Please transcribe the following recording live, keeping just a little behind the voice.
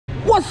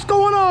What's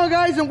going on,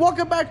 guys, and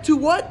welcome back to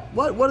what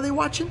are they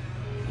watching?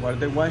 What are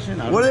they watching?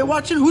 What are they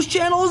watching? Whose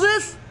channel is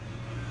this?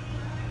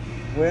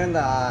 We're in the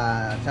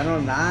channel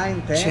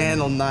 9, 10.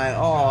 Channel 9.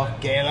 Oh,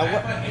 okay.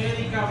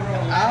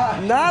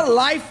 Not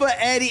Life for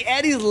Eddie.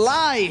 Eddie's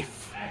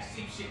life.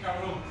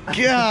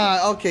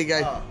 God. Okay,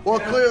 guys. Well,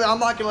 clearly, I'm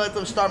not gonna let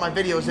them start my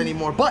videos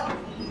anymore. But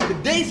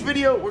today's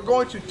video, we're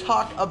going to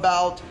talk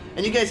about,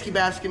 and you guys keep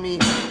asking me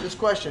this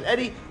question.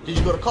 Eddie, did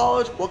you go to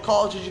college? What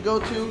college did you go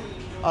to?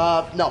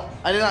 No,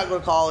 I did not go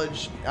to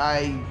college.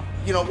 I,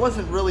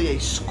 wasn't really a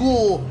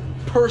school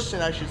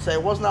person, I should say. I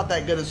was not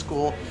that good at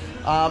school.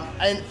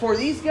 And for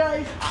these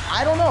guys,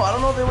 I don't know. I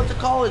don't know if they went to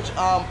college.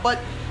 But,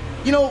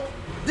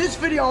 this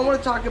video I want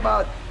to talk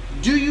about,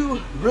 do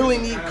you really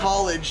need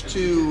college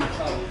to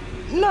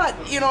not,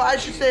 I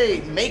should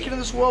say make it in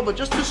this world, but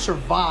just to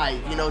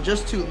survive,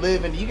 just to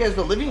live. And you guys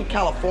know, living in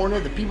California,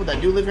 the people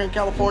that do live here in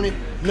California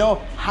know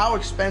how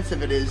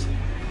expensive it is.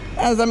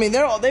 As I mean,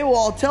 they will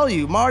all tell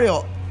you,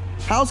 Mario,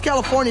 how's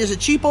California? Is it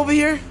cheap over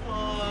here?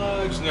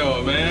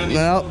 No, man.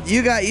 Well,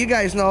 you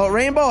guys know.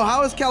 Rainbow,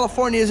 how is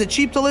California? Is it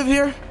cheap to live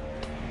here?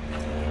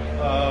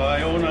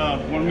 I own a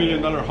 $1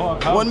 million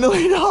house. $1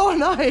 million,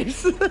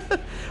 nice.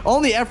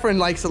 Only Efren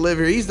likes to live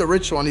here. He's the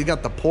rich one. He's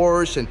got the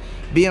Porsche and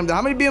BMW.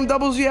 How many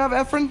BMWs do you have,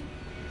 Efren?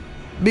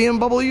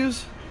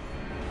 BMWs?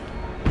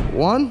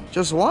 One?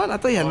 Just one? I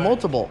thought you had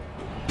multiple.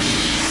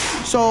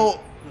 So.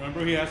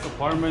 Remember he has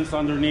apartments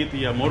underneath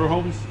the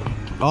motorhomes?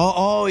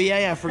 Oh,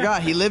 yeah, I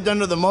forgot. He lived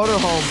under the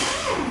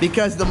motorhome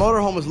because the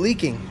motorhome was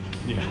leaking.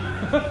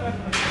 Yeah.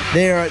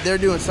 They're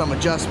doing some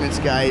adjustments,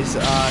 guys.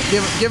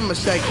 Give them a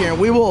sec here, and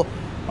we'll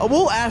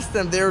ask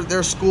them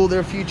their school,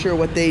 their future,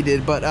 what they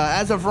did. But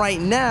as of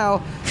right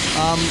now,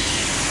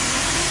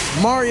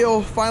 Mario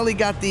finally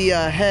got the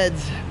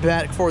heads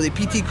back for the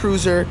PT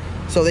Cruiser,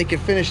 so they can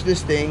finish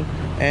this thing.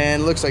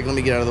 And looks like, let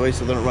me get out of the way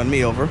so they don't run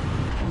me over.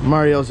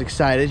 Mario's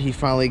excited. He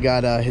finally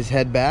got his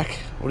head back.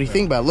 What do you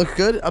think about it? Look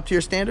good? Up to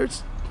your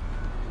standards?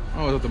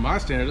 Oh, it's up to my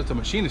standards. It's to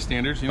machinist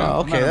standards. Oh,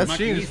 okay. That's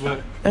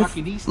Machinista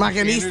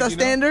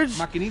standards.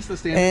 Machinista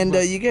standards. And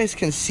you guys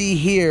can see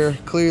here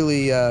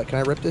clearly. Can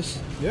I rip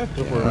this? Yeah,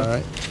 go for it. All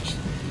right.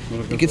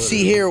 You can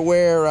see here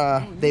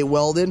where they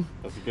welded.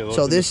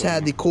 So this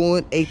had the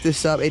coolant, ate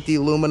the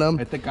aluminum,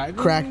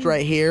 cracked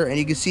right here, and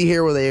you can see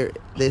here where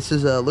this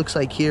is looks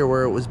like here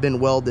where it was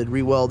been welded,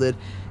 rewelded,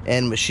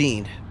 and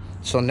machined.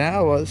 So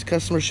now this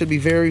customer should be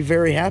very,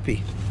 very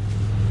happy.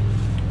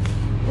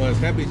 Well, as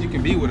happy as you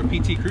can be with a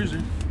PT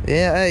Cruiser.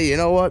 Yeah, hey, you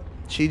know what?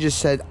 She just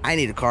said, I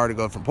need a car to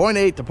go from point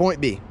A to point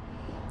B.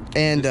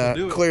 And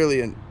clearly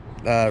a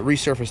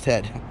resurfaced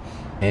head.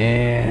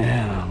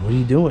 And what are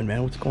you doing,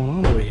 man? What's going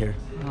on over here?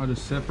 I'm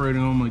just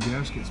separating all my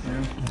gaskets,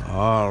 man.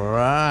 All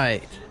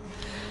right.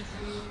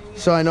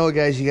 So I know,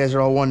 guys, you guys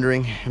are all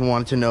wondering and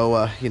wanted to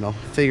know,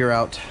 figure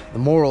out the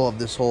moral of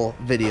this whole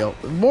video.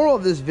 The moral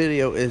of this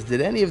video is,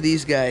 did any of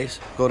these guys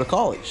go to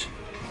college?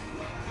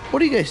 What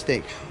do you guys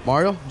think?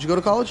 Mario, did you go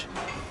to college?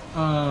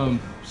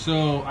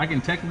 So I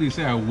can technically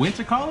say I went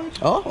to college.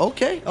 Oh,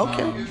 okay.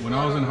 When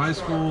I was in high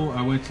school,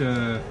 I went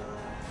to,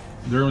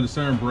 during the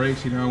summer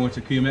breaks, I went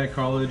to Calumet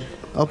College.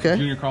 Okay.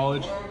 Junior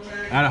college.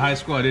 Out of high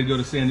school, I did go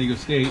to San Diego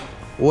State.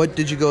 What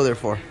did you go there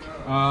for?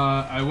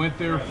 I went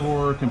there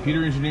for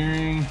computer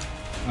engineering,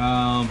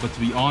 but to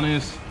be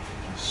honest,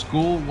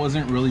 school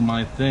wasn't really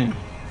my thing.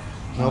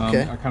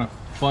 Okay. I kind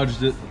of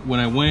fudged it when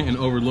I went and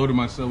overloaded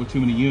myself with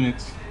too many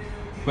units.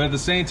 But at the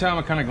same time,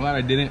 I'm kind of glad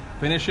I didn't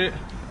finish it,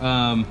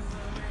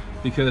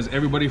 because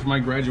everybody from my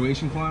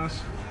graduation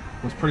class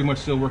was pretty much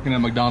still working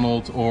at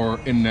McDonald's or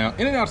In-N-Out.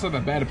 In-N-Out's not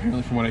that bad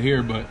apparently from what I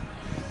hear, but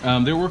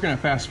they're working at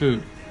fast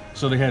food.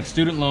 So they had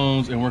student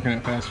loans and working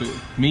at fast food.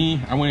 Me,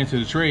 I went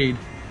into the trade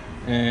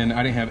and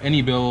I didn't have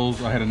any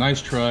bills. I had a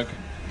nice truck.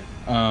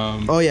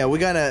 Oh yeah, we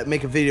gotta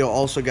make a video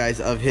also, guys,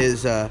 of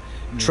his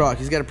truck.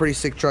 He's got a pretty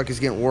sick truck he's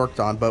getting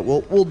worked on, but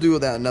we'll do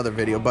that in another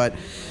video. But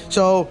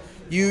so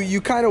you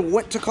kind of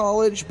went to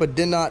college but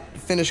did not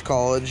finish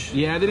college.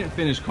 Yeah, I didn't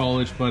finish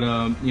college, but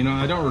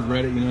I don't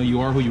regret it. You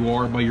are who you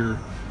are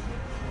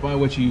by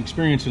what you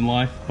experience in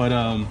life. But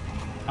I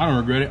don't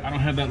regret it. I don't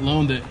have that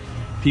loan that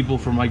people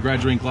from my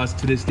graduating class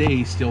to this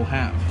day still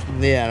have.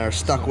 Yeah, and are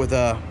stuck with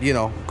a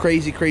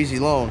crazy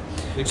loan.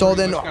 They so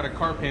then got a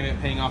car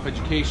payment paying off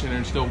education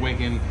and still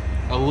making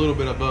a little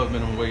bit above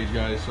minimum wage,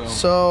 guys.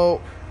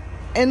 So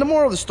and the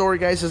moral of the story,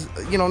 guys, is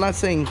not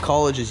saying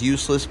college is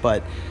useless,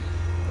 but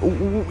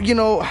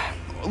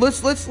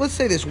let's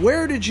say this.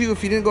 Where did you,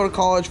 if you didn't go to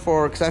college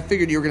for, because I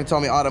figured you were going to tell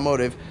me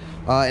automotive,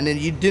 and then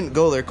you didn't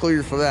go there,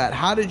 clearly for that.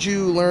 How did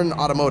you learn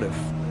automotive?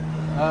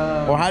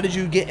 Or how did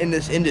you get in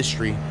this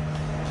industry?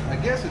 I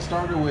guess it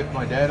started with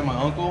my dad and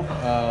my uncle.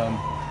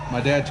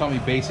 My dad taught me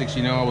basics,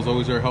 I was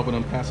always there helping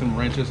him passing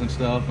wrenches and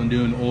stuff and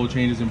doing oil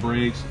changes and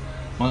brakes.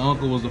 My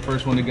uncle was the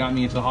first one that got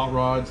me into hot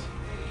rods.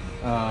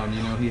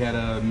 He had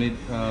a mid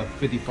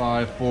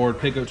 55 Ford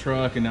pickup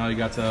truck, and now he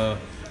got a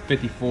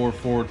 54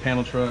 Ford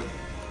panel truck.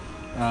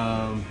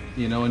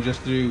 And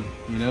just through,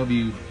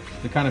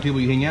 the kind of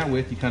people you hang out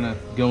with, you kind of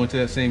go into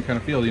that same kind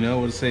of field,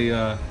 let's say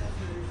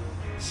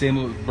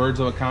same with birds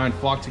of a kind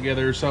flock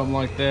together or something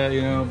like that,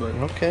 you know. But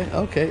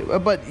Okay.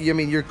 But I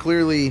mean, you're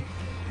clearly,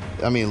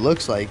 I mean, it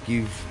looks like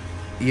you've,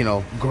 you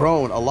know,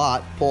 grown a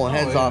lot, pulling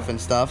heads off and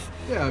stuff.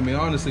 Yeah, I mean,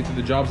 honestly, to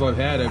the jobs I've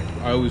had,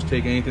 I always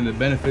take anything that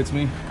benefits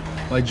me.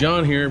 Like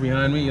John here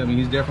behind me, I mean,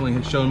 he's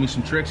definitely showing me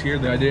some tricks here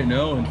that I didn't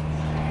know.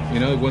 And, you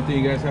know, one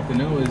thing you guys have to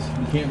know is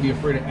you can't be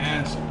afraid to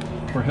ask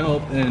for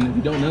help. And if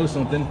you don't know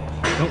something,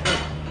 don't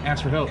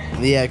ask for help.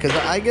 Yeah, because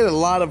I get a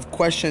lot of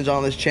questions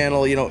on this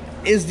channel, you know,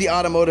 is the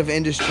automotive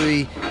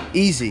industry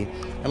easy?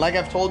 And like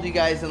I've told you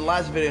guys in the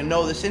last video,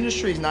 no, this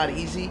industry is not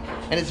easy,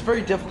 and it's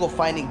very difficult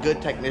finding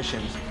good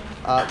technicians.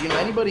 You know,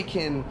 anybody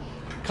can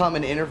come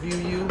and interview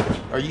you,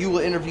 or you will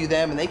interview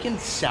them, and they can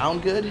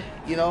sound good,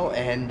 you know,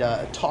 and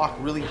talk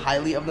really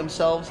highly of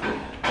themselves.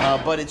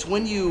 But it's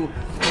when you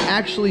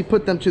actually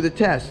put them to the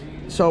test.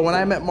 So when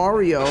I met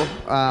Mario,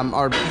 you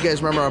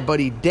guys remember our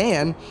buddy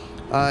Dan,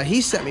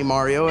 he sent me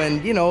Mario,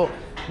 and, you know,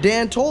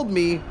 Dan told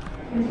me,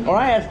 or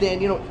I asked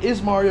Dan, you know,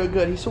 is Mario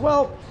good? He said,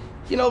 well,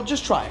 you know,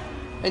 just try it.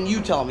 And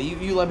you tell me,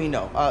 you let me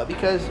know.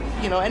 Because,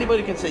 you know,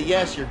 anybody can say,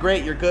 yes, you're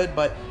great, you're good,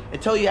 but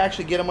until you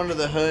actually get them under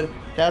the hood,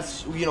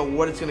 that's, you know,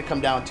 what it's going to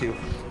come down to.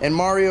 And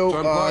Mario,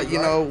 you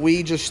know,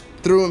 we just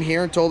threw him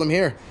here and told him,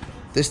 here,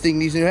 this thing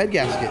needs a new head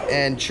gasket.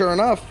 And sure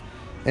enough,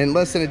 in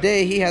less than a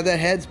day, he had that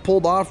head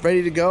pulled off,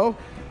 ready to go.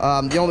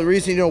 The only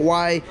reason, you know,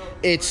 why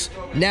it's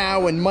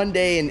now and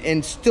Monday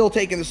and still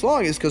taking this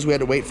long is because we had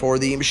to wait for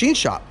the machine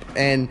shop.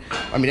 And,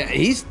 I mean,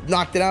 he's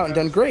knocked it out and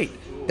done great.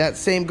 That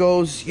same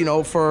goes, you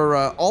know, for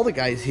all the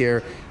guys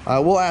here.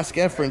 We'll ask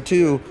Efren,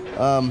 too,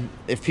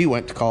 if he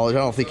went to college. I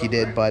don't think he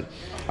did, but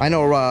I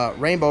know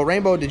Rainbow.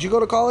 Rainbow, did you go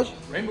to college?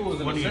 Rainbow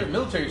was in the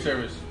military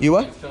service. You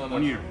what?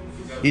 1 year.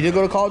 You did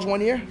go to college 1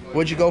 year?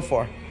 What'd you go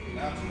for?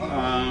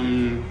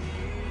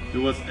 It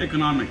was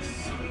economics.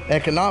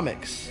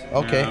 Economics.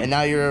 Okay, and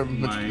now you're a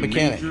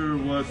mechanic. My major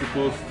was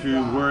supposed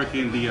to work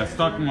in the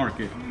stock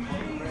market.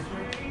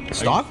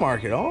 Stock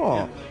market, oh.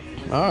 Yeah.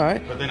 All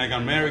right. But then I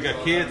got married,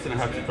 got kids, and I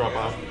had to drop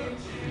out.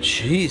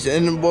 Jeez,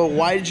 and well,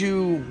 why did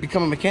you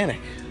become a mechanic?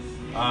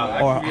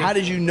 Or how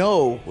did you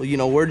know,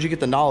 where did you get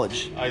the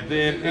knowledge? I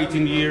did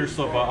 18 years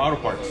of auto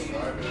parts.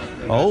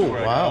 Oh, wow.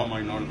 I got all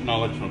my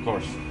knowledge, of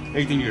course.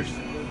 18 years.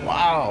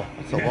 Wow,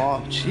 that's a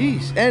long,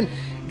 jeez. And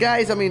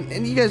guys, I mean,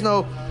 and you guys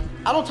know,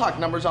 I don't talk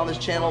numbers on this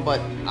channel,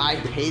 but I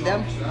pay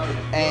them,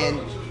 and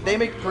they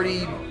make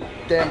pretty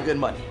damn good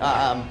money.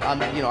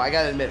 I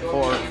gotta admit,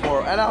 and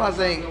I'm not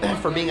saying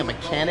for being a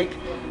mechanic,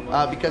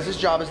 because this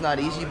job is not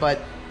easy,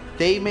 but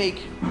they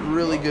make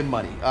really good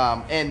money.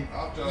 And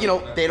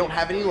they don't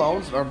have any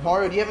loans. Or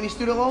Mario, do you have any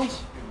student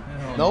loans?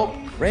 Nope.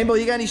 Rainbow,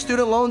 you got any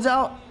student loans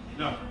out?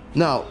 No.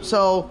 No.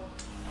 So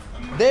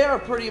they are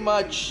pretty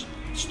much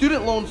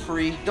student loan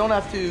free. Don't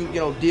have to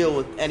deal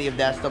with any of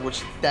that stuff,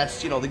 which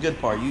that's the good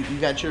part. You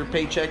got your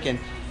paycheck, and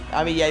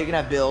I mean, yeah, you can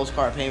have bills,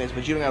 car payments,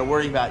 but you don't got to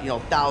worry about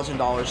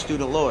 $1,000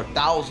 student loan, or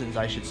thousands,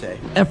 I should say.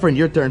 Efren,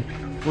 your turn.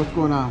 What's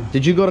going on?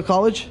 Did you go to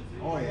college?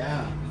 Oh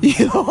yeah.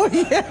 Oh yeah.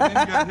 And then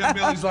you got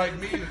hillbillies like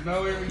me that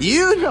know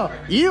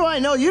everything. I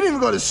know you didn't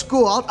even go to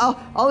school.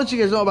 I'll let you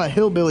guys know about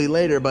hillbilly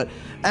later. But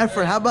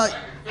Efren, how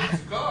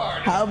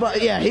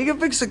about yeah, he can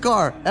fix a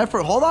car.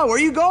 Efren, hold on, where are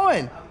you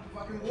going? I'm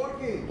fucking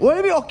working. What do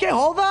you mean? Okay,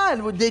 hold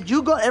on. Did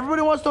you go?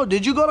 Everybody wants to know.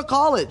 Did you go to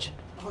college?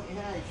 Oh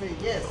yeah, I say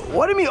yes.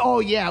 What do you mean? Oh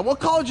yeah. What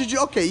college did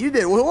you? Okay, you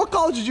did. What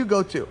college did you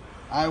go to?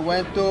 I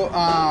went to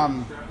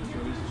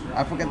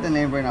I forget the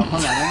name right now.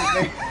 Hold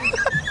on.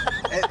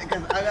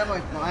 Because I got my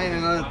mind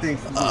and other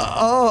things.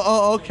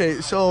 Okay.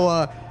 So,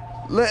 I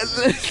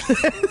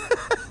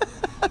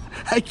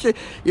can't,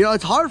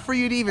 it's hard for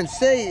you to even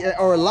say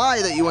or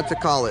lie that you went to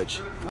college.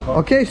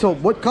 Okay, so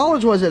what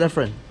college was it,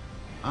 Efren?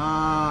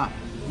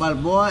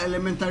 Balboa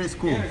Elementary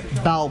School.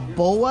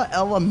 Balboa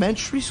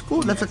Elementary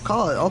School? That's a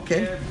college.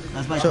 Okay.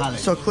 That's my college.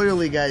 So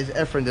clearly, guys,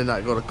 Efren did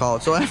not go to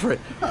college. So, Efren,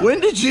 when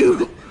did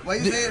you? Why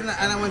you say and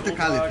I went to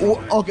college?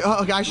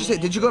 Okay. I should say,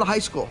 did you go to high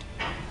school?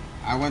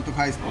 I went to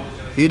high school.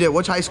 You did?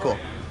 Which high school?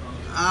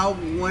 I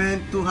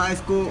went to high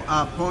school,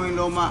 Point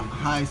Loma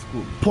High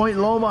School. Point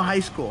Loma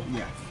High School?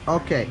 Yeah.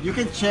 Okay. You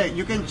can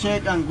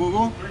check on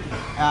Google.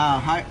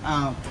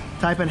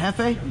 Type in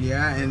Jefe?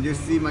 Yeah, and you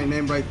see my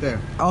name right there.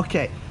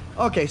 Okay.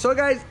 Okay, so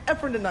guys,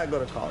 Efren did not go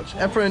to college.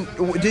 Efren,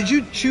 did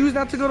you choose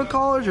not to go to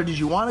college, or did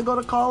you want to go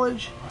to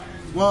college?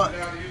 Well,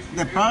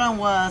 the problem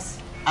was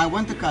I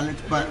went to college,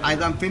 but I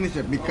didn't finish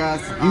it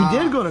because you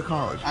did go to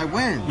college. I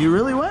went. You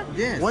really went?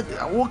 Yes.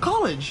 What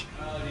college?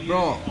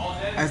 Bro,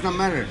 it's not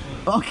matter.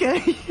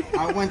 Okay.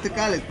 I went to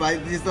college, but I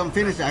just don't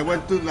finish it. I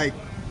went to like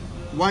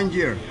 1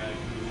 year.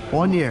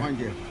 1 year. 1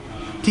 year.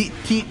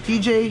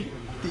 TJ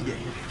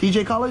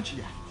College?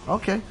 Yeah.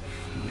 Okay.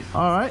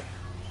 All right.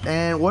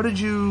 And what did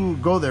you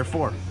go there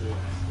for?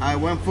 I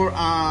went for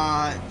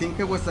I think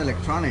it was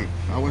electronic.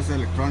 I was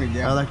electronic,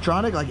 yeah.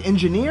 Electronic, like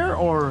engineer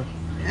or?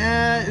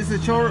 It's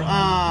a short.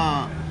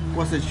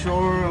 Was it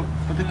short?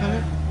 What do you call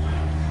it?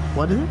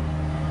 What is it?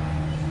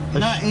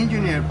 Not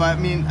engineer, but I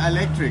mean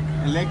electric.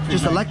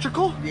 Just like,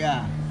 electrical?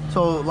 Yeah.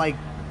 So like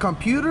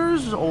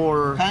computers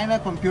or? Kind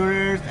of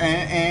computers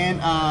and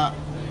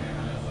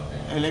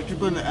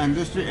electrical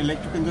industry like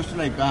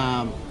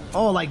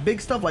Oh, like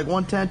big stuff like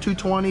 110,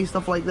 220,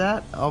 stuff like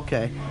that?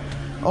 Okay.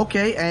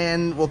 Okay,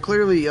 and well,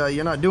 clearly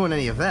you're not doing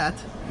any of that.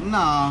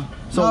 no.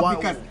 So No, why-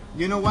 because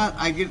you know what?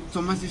 I get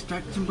so much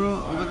distraction,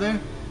 bro, over there.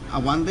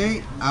 One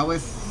day I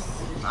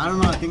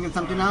don't know, thinking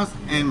something else,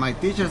 and my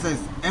teacher says,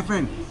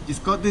 Efren,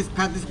 just cut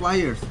these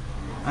wires.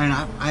 And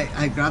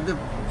I grabbed the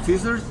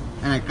scissors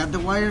and I cut the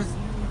wires,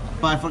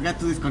 but I forgot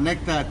to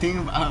disconnect the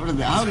thing out of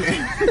the outlet.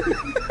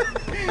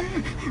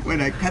 When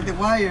I cut the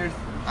wires,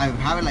 I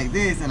have it like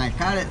this, and I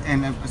cut it,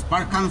 and a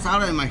spark comes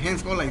out, and my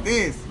hands go like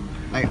this.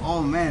 Like,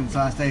 oh man, so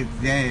I said,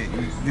 yeah,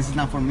 this is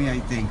not for me, I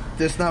think.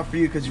 This not for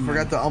you because you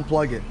forgot to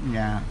unplug it.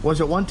 Yeah.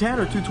 Was it 110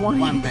 or 220?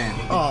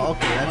 110. Oh,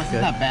 okay, that's It's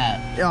good. not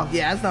bad. Oh,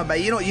 yeah, that's not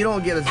bad. You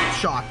don't get a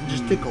shock. It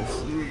just tickles.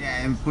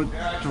 Yeah, and put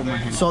through my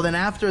hand. So then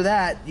after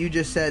that, you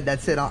just said,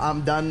 that's it.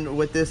 I'm done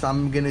with this.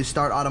 I'm going to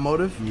start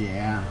automotive.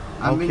 Yeah.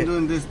 I've Okay. been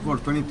doing this for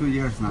 22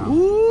 years now.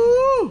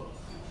 Woo!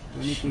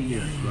 22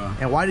 years, bro.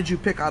 And why did you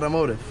pick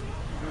automotive?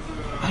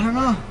 I don't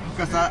know,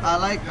 because I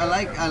like I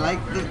like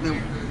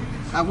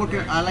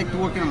to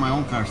work in my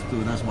own cars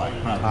too. That's why.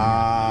 Probably.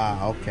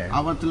 Ah, okay. I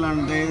want to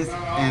learn this,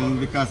 and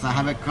because I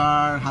have a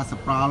car has a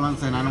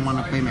problems, and I don't want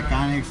to pay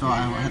mechanics, so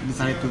I have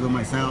decided to do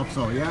myself.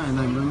 So yeah, and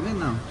I'm doing it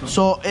now.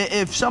 So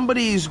if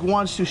somebody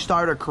wants to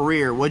start a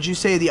career, would you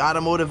say the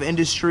automotive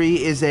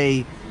industry is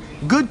a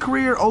good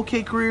career,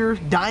 okay career,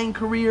 dying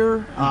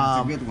career? It's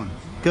a good one.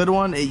 Good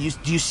one. You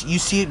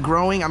see it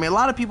growing? I mean, a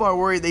lot of people are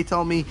worried. They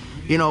tell me,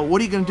 you know,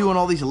 what are you going to do in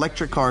all these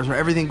electric cars where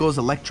everything goes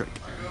electric?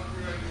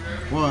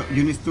 Well,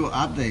 you need to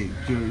update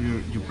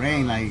your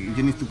brain. Like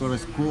you need to go to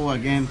school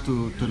again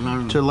to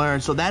learn. To learn.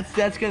 So that's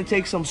going to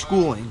take some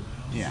schooling.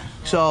 Yeah.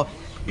 So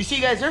you see,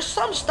 guys, there's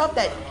some stuff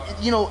that,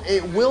 you know,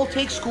 it will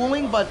take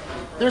schooling, but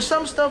there's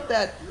some stuff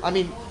that, I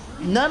mean,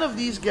 none of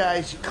these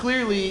guys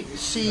clearly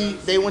see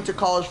they went to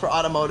college for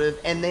automotive,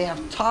 and they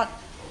have taught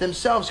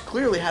themselves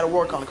clearly how to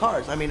work on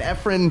cars. I mean,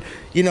 Efren,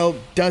 you know,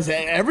 does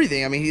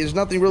everything. I mean, there's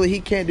nothing really he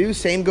can't do.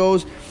 Same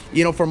goes,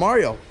 you know, for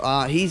Mario.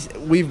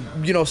 We've,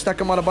 you know,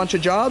 stuck him on a bunch of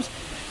jobs.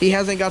 He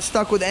hasn't got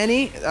stuck with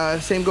any.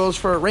 Same goes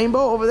for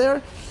Rainbow over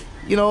there.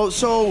 You know,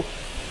 so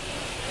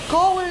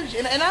college,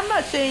 and I'm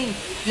not saying,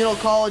 you know,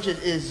 college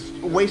is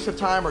a waste of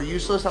time or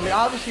useless. I mean,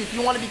 obviously, if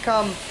you want to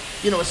become,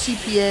 you know, a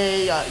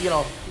CPA, you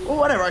know, or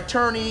whatever,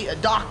 attorney, a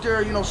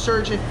doctor, you know,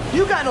 surgeon,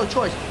 you got no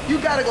choice. You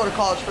got to go to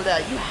college for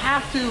that. You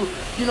have to,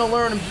 you know,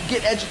 learn and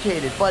get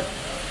educated. But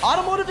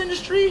automotive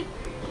industry,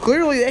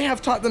 clearly they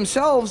have taught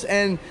themselves,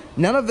 and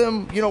none of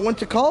them, you know, went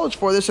to college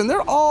for this. And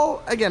they're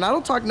all, again, I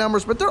don't talk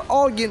numbers, but they're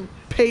all getting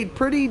paid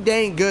pretty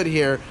dang good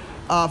here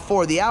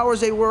for the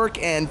hours they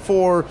work and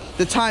for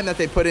the time that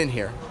they put in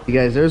here. You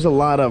guys, there's a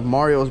lot of,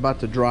 Mario's about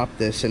to drop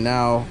this, and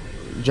now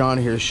John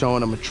here is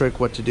showing him a trick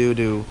what to do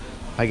to,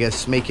 I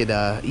guess, make it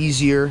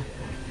easier.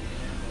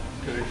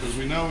 Okay, because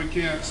we know we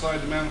can't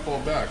slide the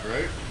manifold back,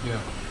 right? Yeah.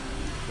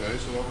 Okay,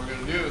 so what we're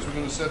going to do is we're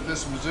going to set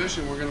this in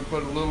position. We're going to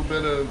put a little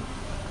bit of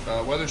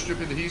weather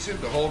stripping adhesive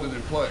to hold it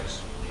in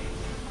place.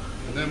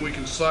 And then we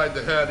can slide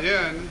the head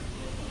in,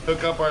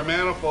 hook up our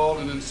manifold,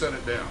 and then set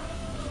it down.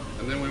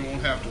 And then we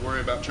won't have to worry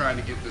about trying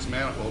to get this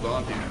manifold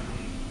onto here.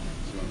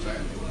 See what I'm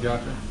saying?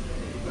 Gotcha.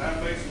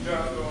 That makes the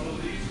job go a little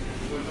easier,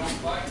 so it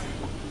don't bite you.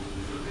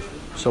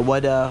 So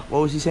what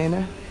was he saying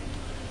there?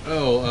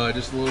 Oh,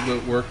 just a little bit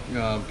of work,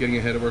 getting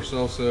ahead of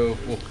ourselves. So,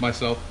 well,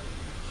 myself,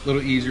 a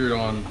little easier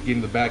on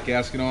getting the back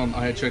gasket on.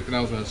 I had checked that I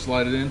was going to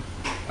slide it in.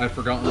 I had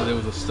forgotten that there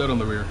was a stud on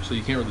the rear, so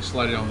you can't really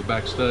slide it on the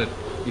back stud.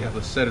 You have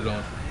to set it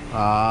on.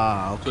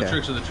 Ah, okay. So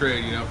tricks of the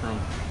trade, you know, from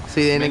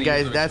See, and many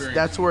guys, years of that's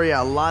experience. where,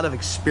 yeah, a lot of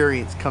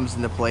experience comes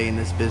into play in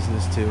this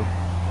business too.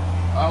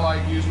 I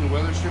like using the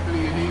weather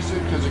stripping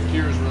adhesive because it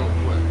cures real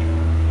quick.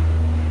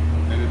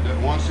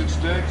 And once it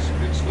sticks,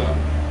 it's done.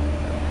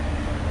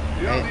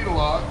 You don't need a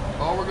lot.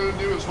 All we're going to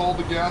do is hold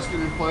the gasket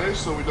in place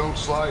so we don't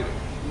slide it.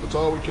 That's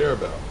all we care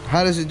about.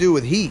 How does it do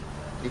with heat?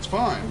 It's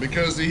fine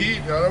because the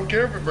heat, I don't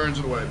care if it burns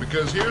it away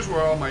because here's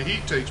where all my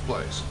heat takes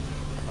place.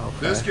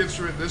 Okay.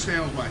 This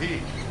handles my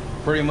heat.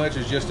 pretty much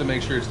is just to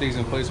make sure it stays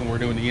in place when we're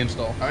doing the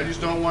install. I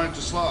just don't want it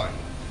to slide.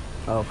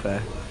 Okay.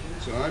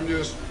 So I'm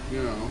just,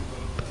 you know,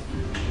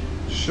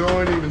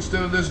 showing him,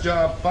 instead of this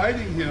job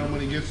fighting him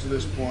when he gets to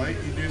this point,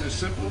 you do this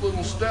simple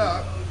little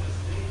step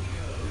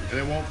and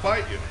it won't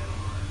fight you.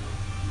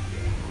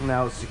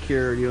 Now it's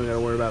secured, you don't gotta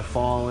worry about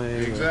falling.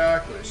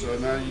 Exactly. So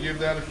now you give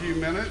that a few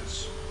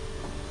minutes,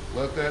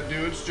 let that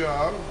do its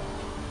job,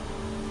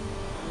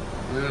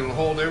 and then it'll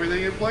hold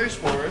everything in place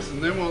for us,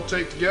 and then we'll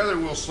take together,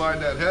 we'll slide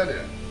that head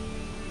in.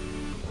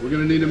 We're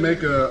gonna need to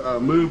make a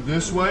move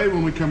this way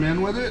when we come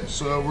in with it,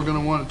 so we're gonna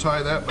want to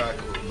tie that back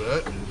a little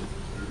bit.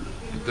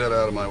 Get that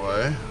out of my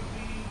way,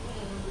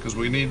 because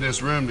we need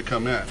this room to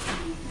come in.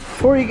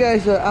 For you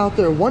guys out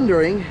there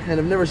wondering and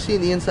have never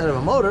seen the inside of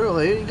a motor, well,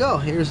 here you go.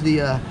 Here's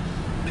the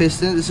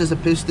piston. This is a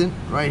piston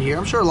right here.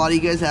 I'm sure a lot of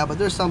you guys have, but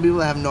there's some people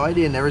that have no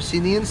idea and never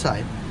seen the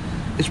inside.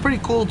 It's pretty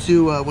cool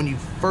to, when you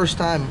first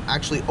time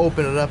actually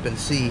open it up and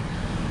see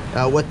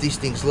what these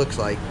things looks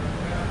like.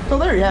 So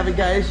there you have it,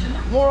 guys.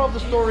 Moral of the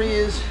story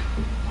is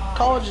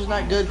college is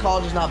not good,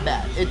 college is not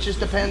bad. It just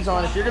depends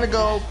on if you're gonna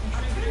go,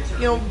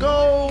 you know,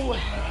 go,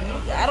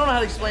 I don't know how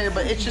to explain it,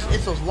 but it's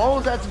those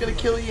loans that's gonna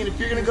kill you. And if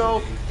you're gonna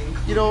go,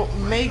 you know,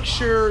 make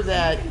sure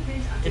that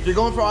if you're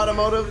going for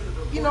automotive,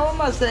 you know, I'm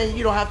not saying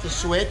you don't have to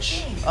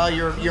switch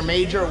your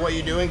major or what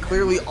you're doing.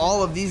 Clearly,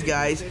 all of these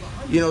guys,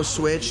 you know,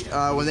 switched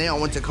when they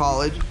all went to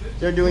college.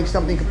 They're doing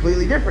something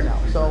completely different now.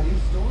 So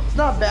it's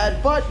not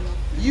bad, but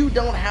you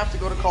don't have to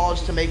go to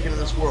college to make it in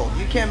this world.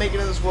 You can't make it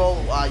in this world,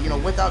 you know,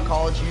 without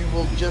college. You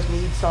will just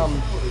need some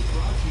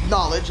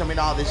knowledge, I mean,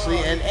 obviously,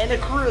 and a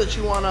career that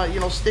you want to, you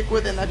know, stick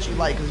with and that you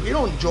like. Because if you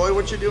don't enjoy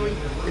what you're doing,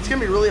 it's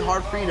going to be really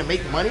hard for you to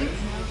make money.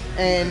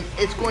 And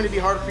it's going to be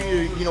hard for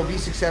you to, you know, be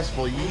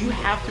successful. You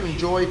have to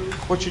enjoy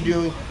what you're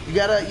doing. You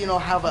gotta, you know,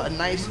 have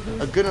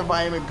a good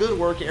environment, good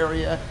work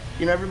area.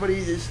 You know,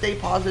 everybody stay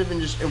positive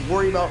and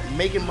worry about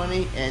making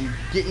money and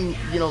getting,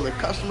 you know, the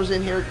customers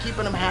in here,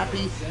 keeping them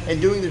happy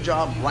and doing the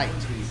job right.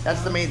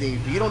 That's the main thing.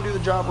 If you don't do the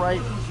job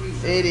right,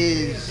 it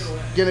is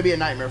gonna be a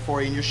nightmare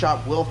for you, and your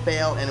shop will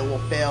fail, and it will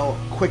fail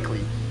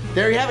quickly.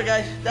 There you have it,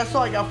 guys. That's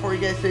all I got for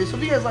you guys today. So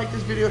if you guys like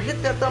this video,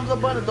 hit that thumbs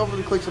up button and don't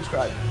forget to click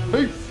subscribe.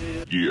 Peace.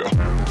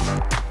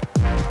 Yeah.